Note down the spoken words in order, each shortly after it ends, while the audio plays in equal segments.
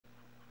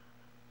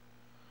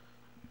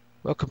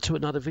Welcome to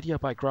another video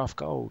by Graph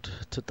Gold.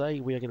 Today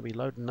we are going to be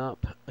loading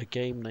up a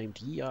game named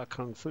Yi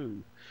Kung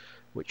Fu,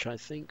 which I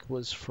think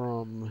was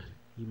from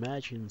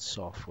Imagine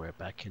Software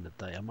back in the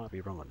day. I might be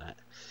wrong on that,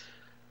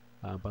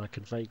 but I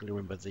can vaguely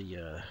remember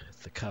the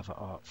cover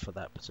art for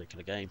that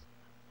particular game.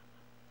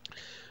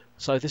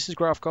 So this is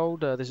Graph Gold.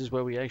 This is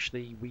where we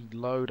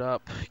load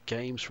up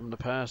games from the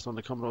past on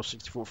the Commodore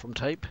 64 from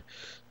tape,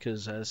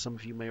 because as some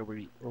of you may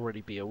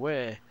already be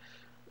aware,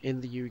 in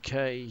the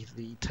UK,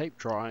 the tape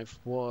drive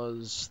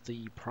was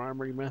the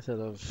primary method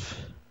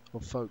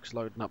of folks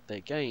loading up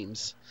their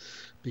games,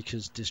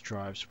 because disk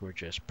drives were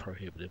just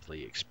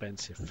prohibitively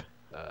expensive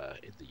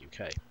in the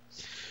UK.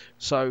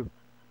 So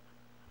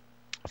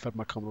I've had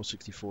my Commodore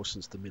 64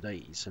 since the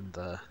mid-80s,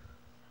 and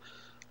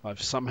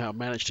I've somehow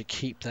managed to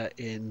keep that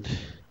in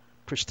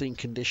pristine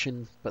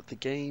condition, but the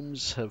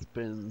games have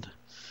been,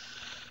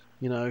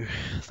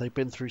 they've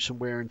been through some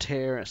wear and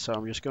tear, so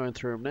I'm just going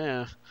through them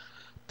now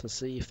to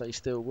see if they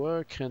still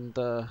work and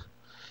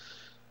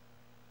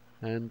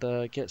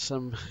get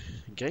some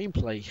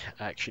gameplay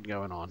action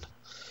going on.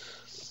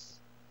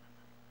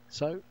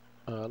 So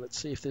let's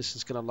see if this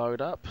is going to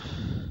load up.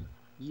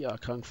 Yi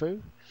Kung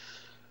Fu.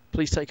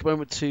 Please take a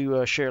moment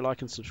to share,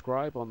 like, and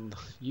subscribe on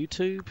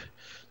YouTube,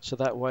 so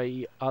that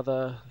way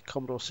other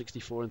Commodore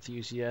 64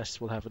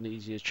 enthusiasts will have an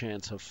easier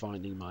chance of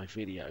finding my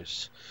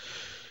videos.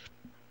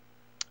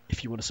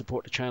 If you want to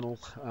support the channel,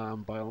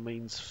 by all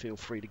means feel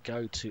free to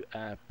go to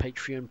our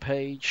Patreon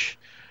page.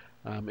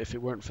 If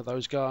it weren't for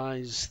those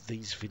guys,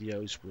 these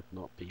videos would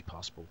not be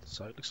possible.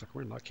 So it looks like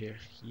we're in luck here.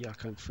 Yi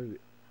Kung Fu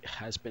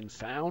has been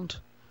found,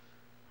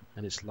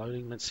 and it's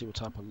loading. Let's see what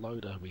type of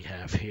loader we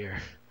have here.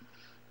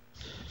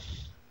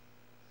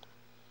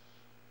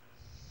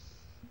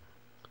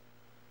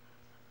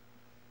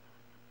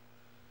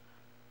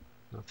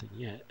 Nothing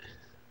yet.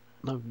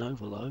 No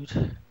Nova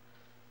load.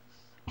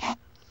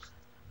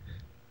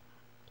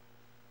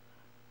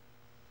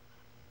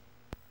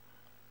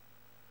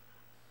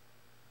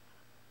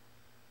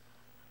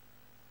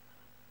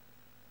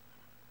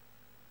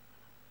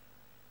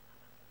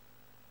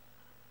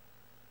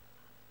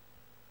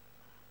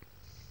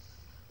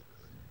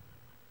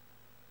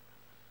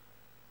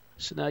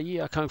 So now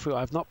Yi Kung Fu,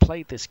 I've not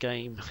played this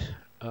game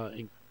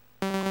in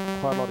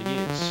quite a lot of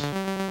years.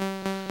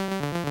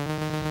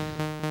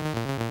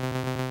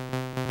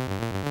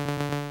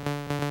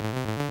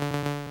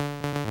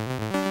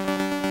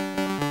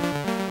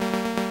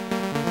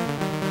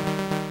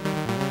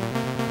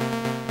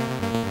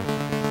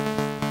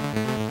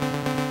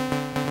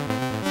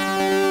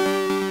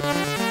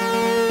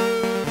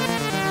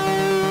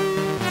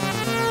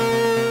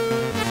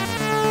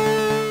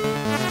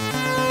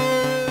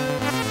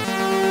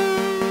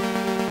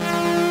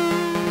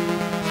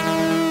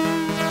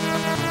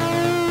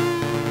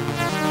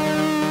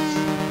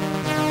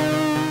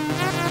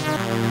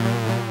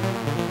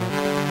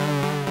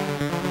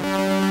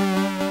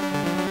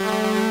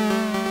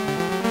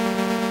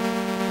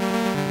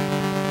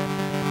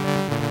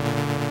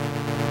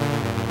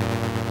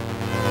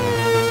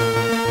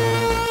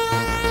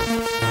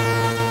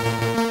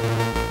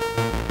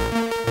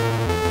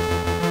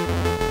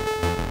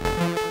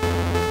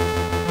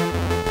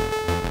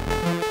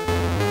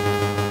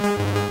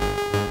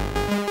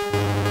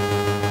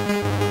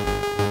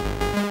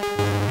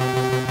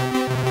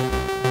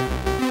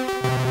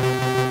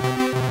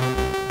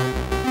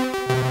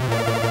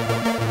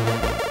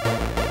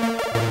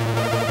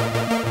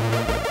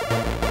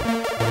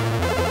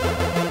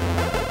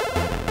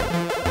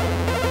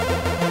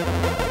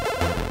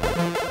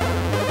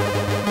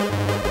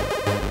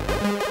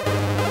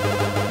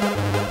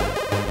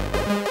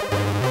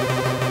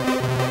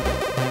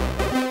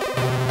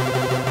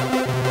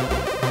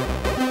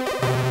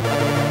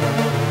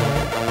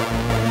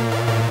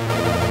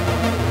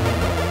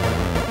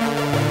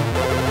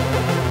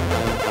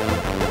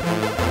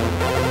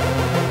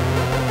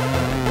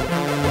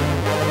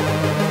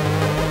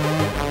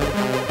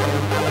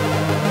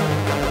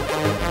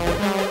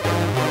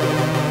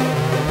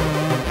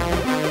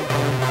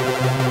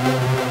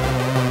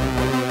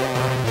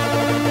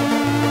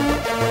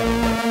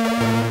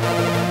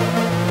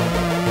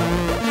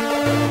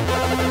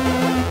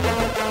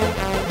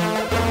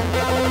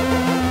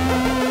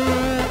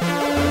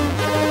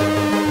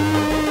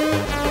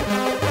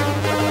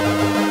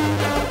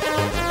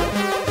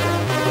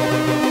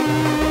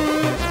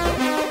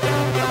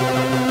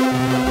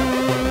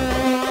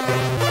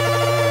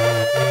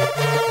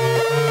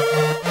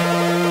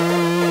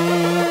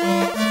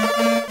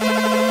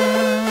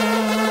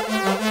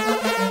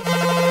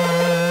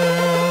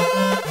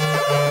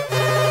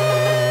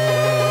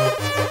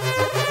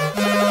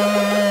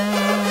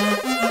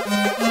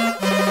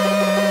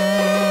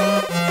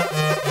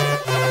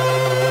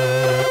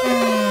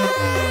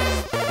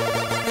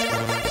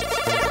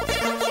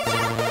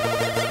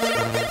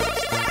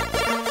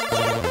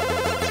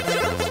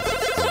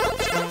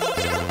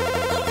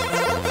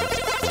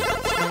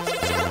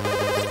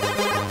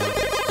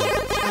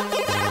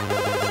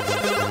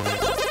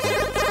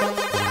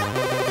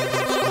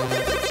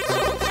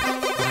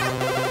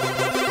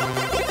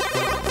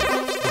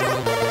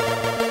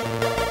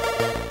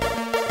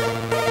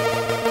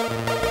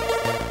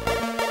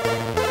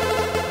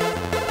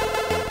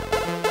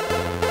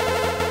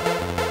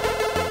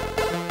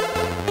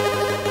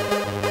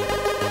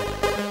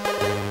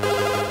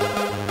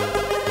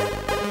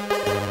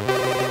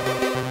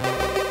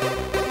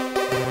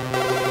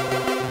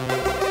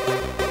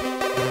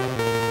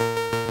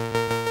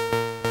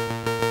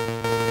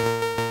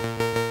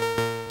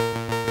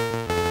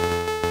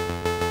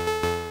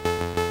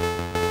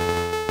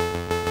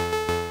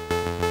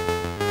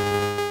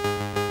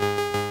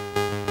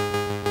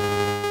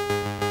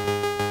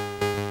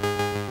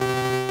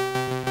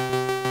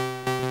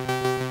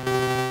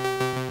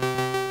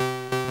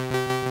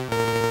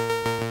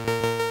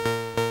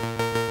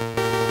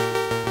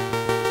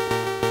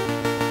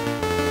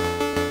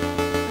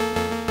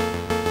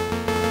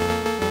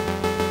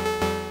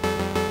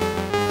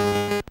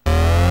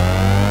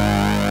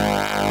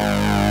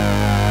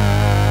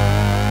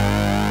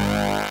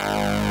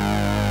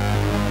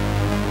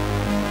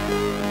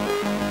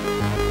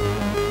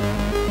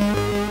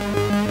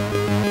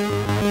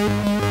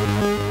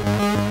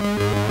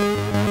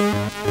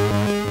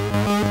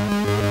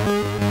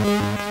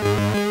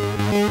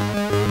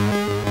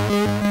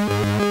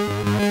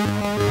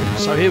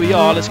 So here we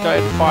are, let's go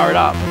ahead and fire it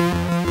up.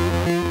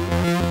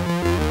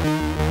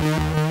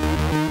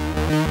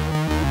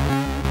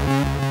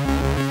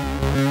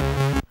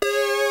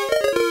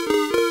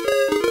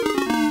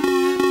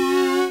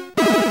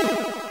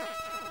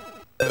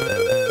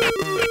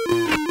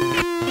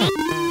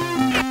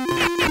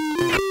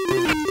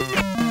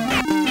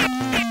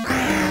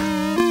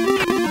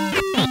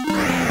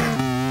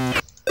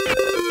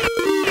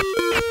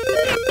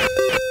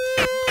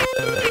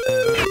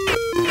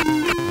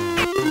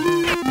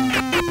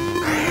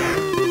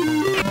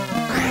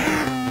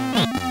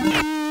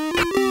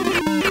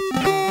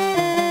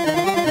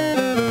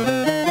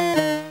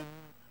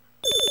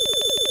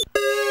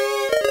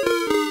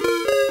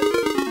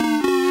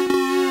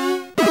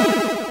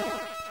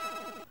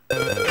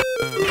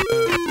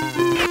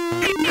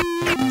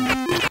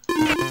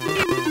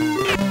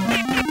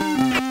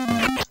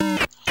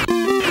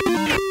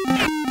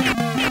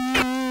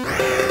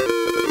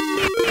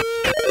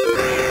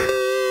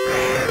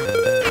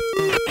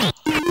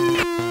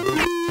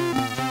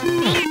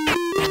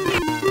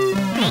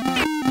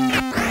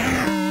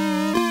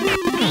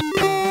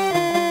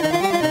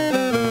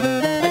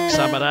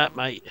 Some of that,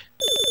 mate.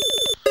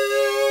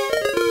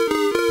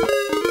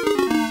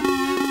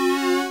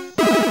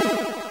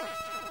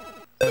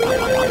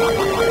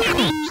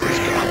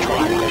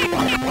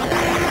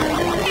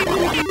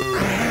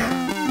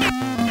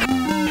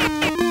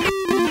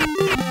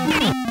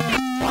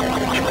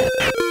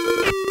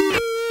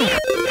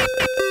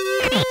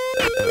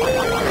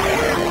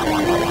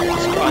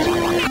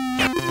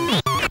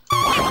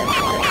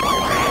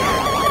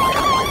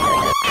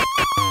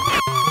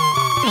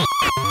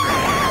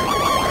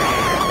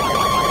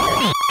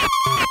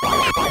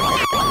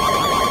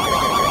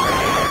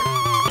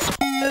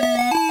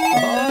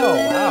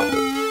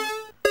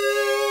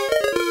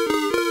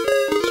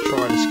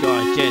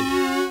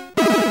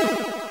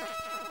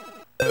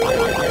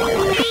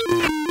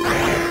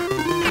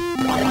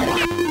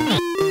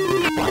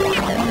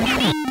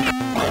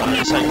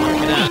 This ain't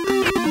working out.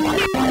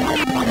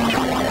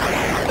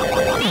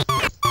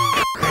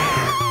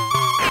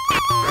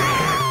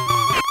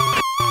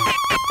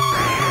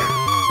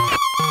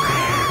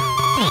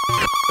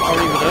 I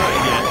don't even know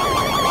it yet.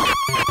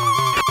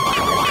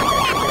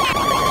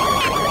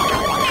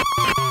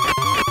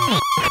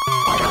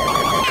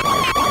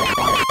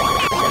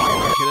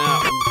 Working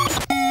out.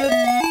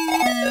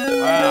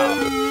 Wow.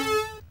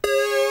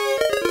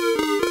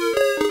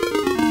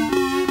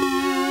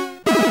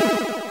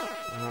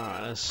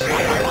 Alright, let's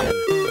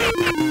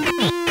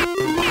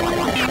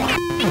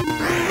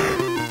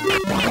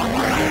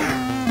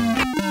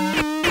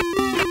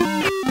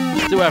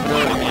still haven't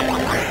heard it yet.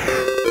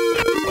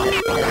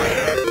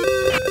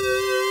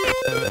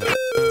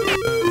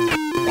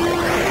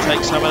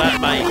 Take some of that,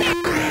 mate.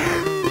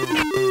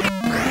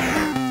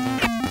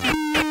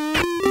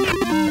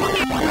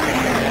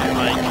 Yeah,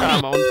 mate,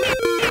 come on.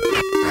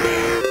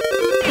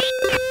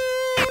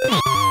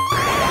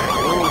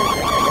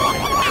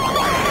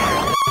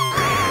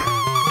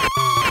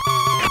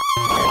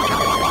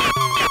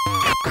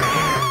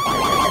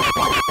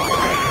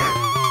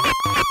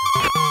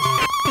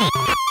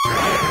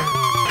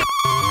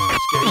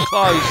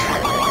 Close.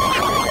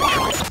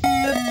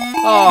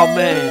 Oh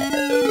man,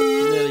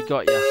 nearly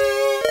got you.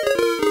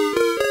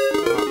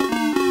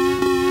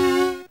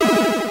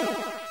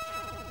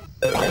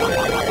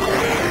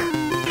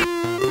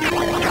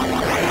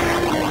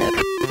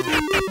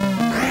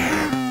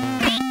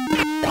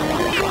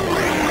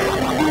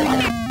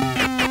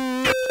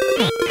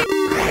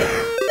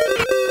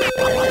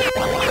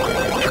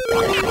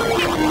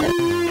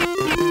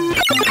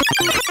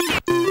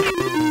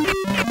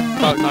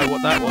 Don't know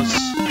what that was.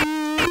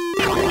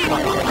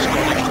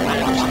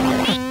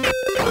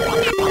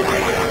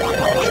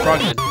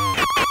 Struggling.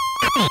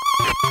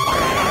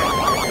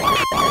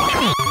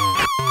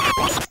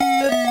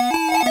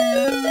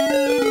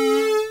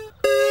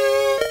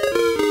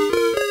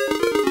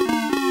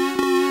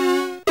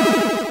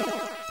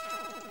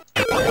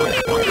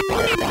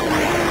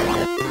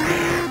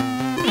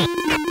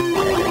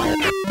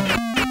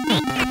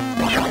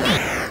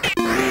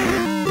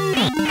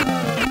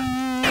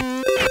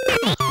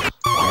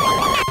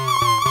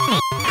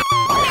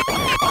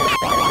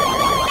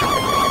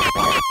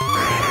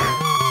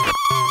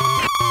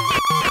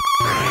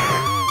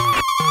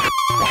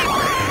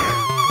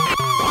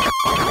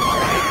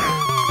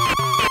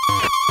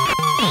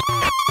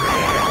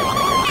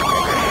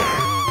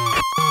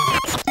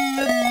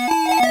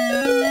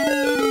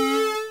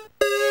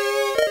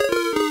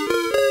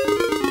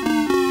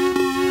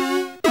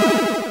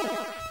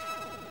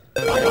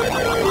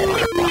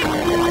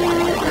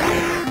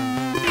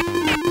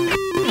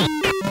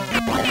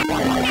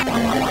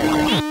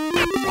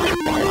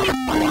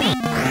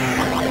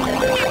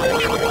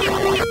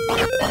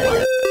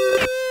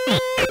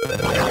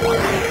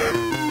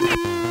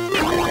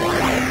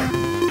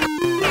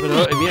 Haven't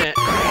hurt him yet.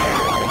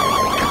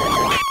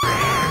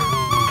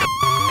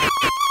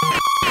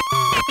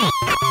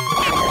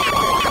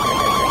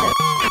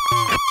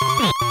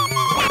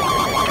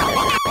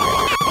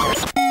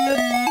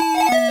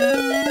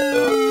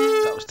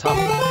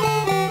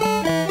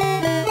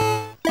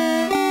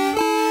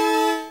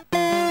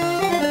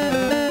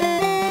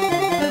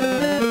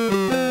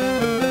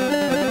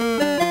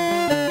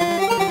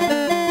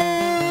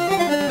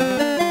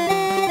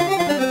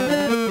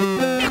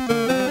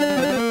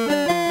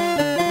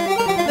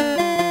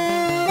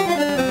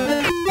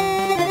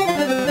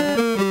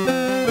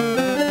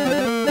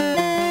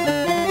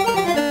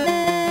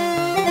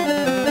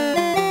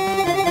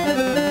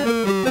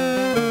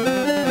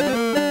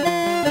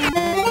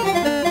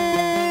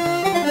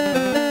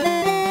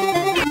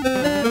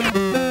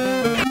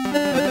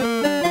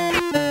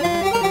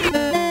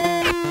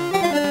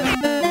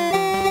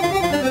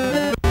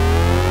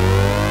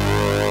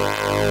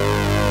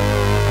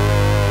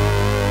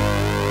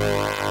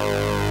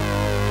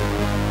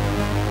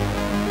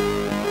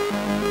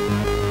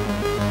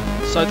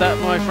 So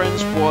that, my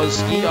friends, was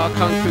ER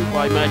Kung Fu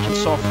by Imagine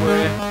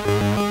Software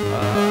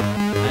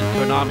and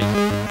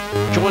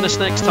Konami. Join us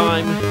next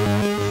time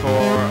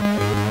for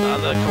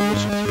another Commodore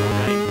 64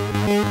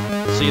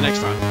 game. See you next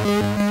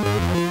time.